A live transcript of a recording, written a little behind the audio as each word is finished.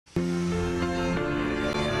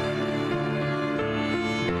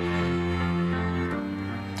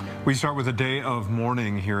We start with a day of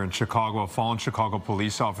mourning here in Chicago. A fallen Chicago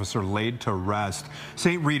police officer laid to rest.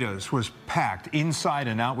 St. Rita's was packed inside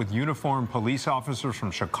and out with uniformed police officers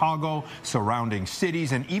from Chicago, surrounding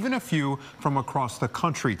cities, and even a few from across the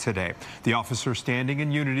country today. The officer standing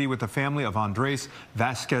in unity with the family of Andrés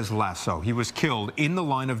Vásquez Lasso. He was killed in the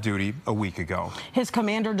line of duty a week ago. His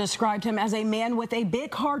commander described him as a man with a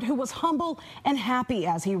big heart who was humble and happy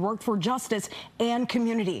as he worked for justice and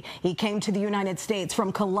community. He came to the United States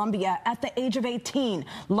from Colombia at the age of 18,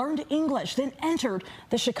 learned English, then entered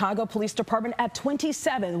the Chicago Police Department at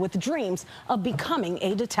 27 with dreams of becoming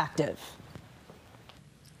a detective.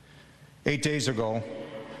 8 days ago,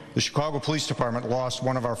 the Chicago Police Department lost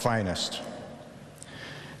one of our finest.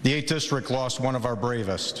 The 8th District lost one of our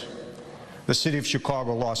bravest. The city of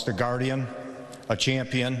Chicago lost a guardian, a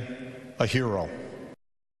champion, a hero.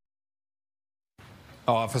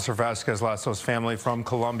 Officer Vásquez Lasso's family from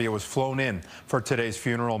Colombia was flown in for today's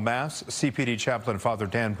funeral mass. CPD chaplain Father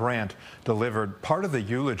Dan Brandt delivered part of the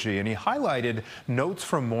eulogy, and he highlighted notes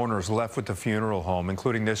from mourners left with the funeral home,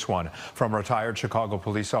 including this one from retired Chicago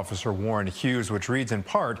police officer Warren Hughes, which reads in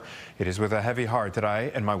part, "It is with a heavy heart that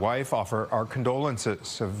I and my wife offer our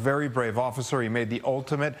condolences. A very brave officer. He made the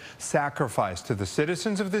ultimate sacrifice to the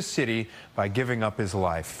citizens of this city by giving up his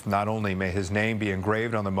life. Not only may his name be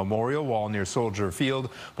engraved on the memorial wall near Soldier Field,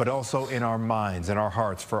 but also in our minds and our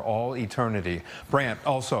hearts for all eternity." Brandt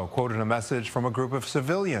also quoted a message from a group of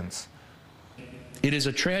civilians. It is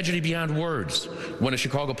a tragedy beyond words when a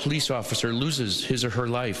Chicago police officer loses his or her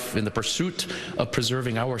life in the pursuit of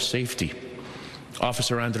preserving our safety.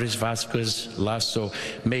 Officer Andrés Vásquez Lasso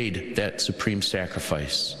made that supreme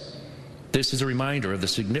sacrifice. This is a reminder of the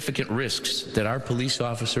significant risks that our police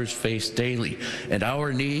officers face daily and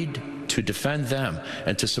our need to defend them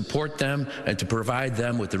and to support them and to provide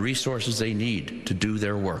them with the resources they need to do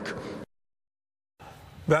their work.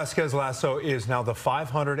 Vásquez Lasso is now the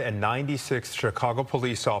 596th Chicago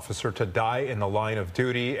police officer to die in the line of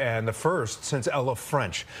duty, and the first since Ella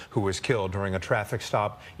French, who was killed during a traffic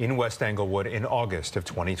stop in West Englewood in August of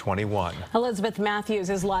 2021. Elizabeth Matthews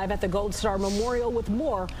is live at the Gold Star Memorial with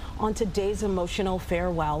more on today's emotional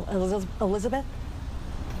farewell. Elizabeth?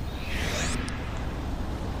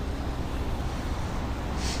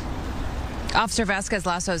 Officer Vásquez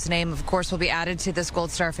Lasso's name, of course, will be added to this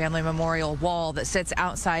Gold Star Family Memorial wall that sits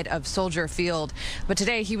outside of Soldier Field. But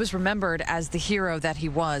today he was remembered as the hero that he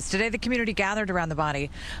was. Today the community gathered around the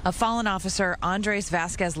body of fallen officer Andrés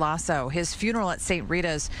Vásquez Lasso. His funeral at St.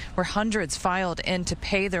 Rita's, where hundreds filed in to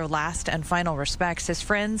pay their last and final respects. His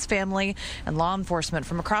friends, family, and law enforcement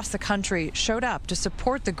from across the country showed up to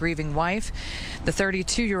support the grieving wife. The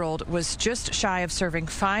 32-year-old was just shy of serving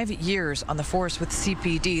 5 years on the force with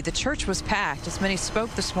CPD. The church was packed as many spoke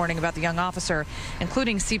this morning about the young officer,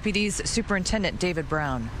 including CPD's Superintendent David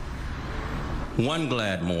Brown. One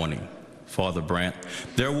glad morning, Father Brandt.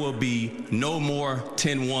 There will be no more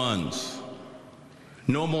 10-1s,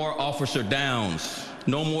 no more officer downs,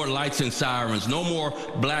 no more lights and sirens, no more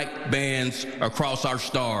black bands across our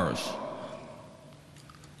stars.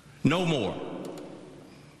 No more.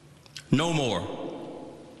 No more.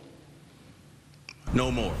 No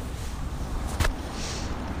more.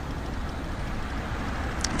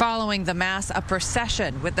 Following the mass, a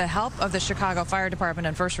procession with the help of the Chicago Fire Department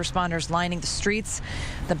and first responders lining the streets.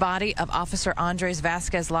 The body of Officer Andrés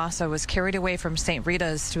Vásquez Lasso was carried away from St.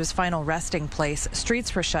 Rita's to his final resting place.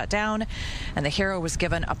 Streets were shut down, and the hero was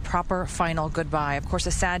given a proper final goodbye. Of course,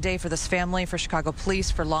 a sad day for this family, for Chicago police,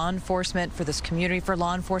 for law enforcement, for this community, for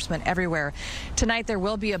law enforcement everywhere. Tonight, there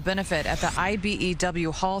will be a benefit at the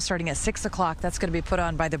IBEW Hall starting at 6 o'clock. That's going to be put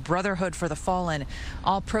on by the Brotherhood for the Fallen.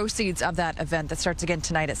 All proceeds of that event that starts again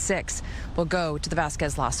tonight at 6 will go to the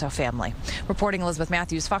Vásquez Lasso family. Reporting Elizabeth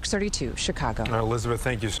Matthews, Fox 32, Chicago. Elizabeth,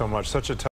 thank you so much. Such a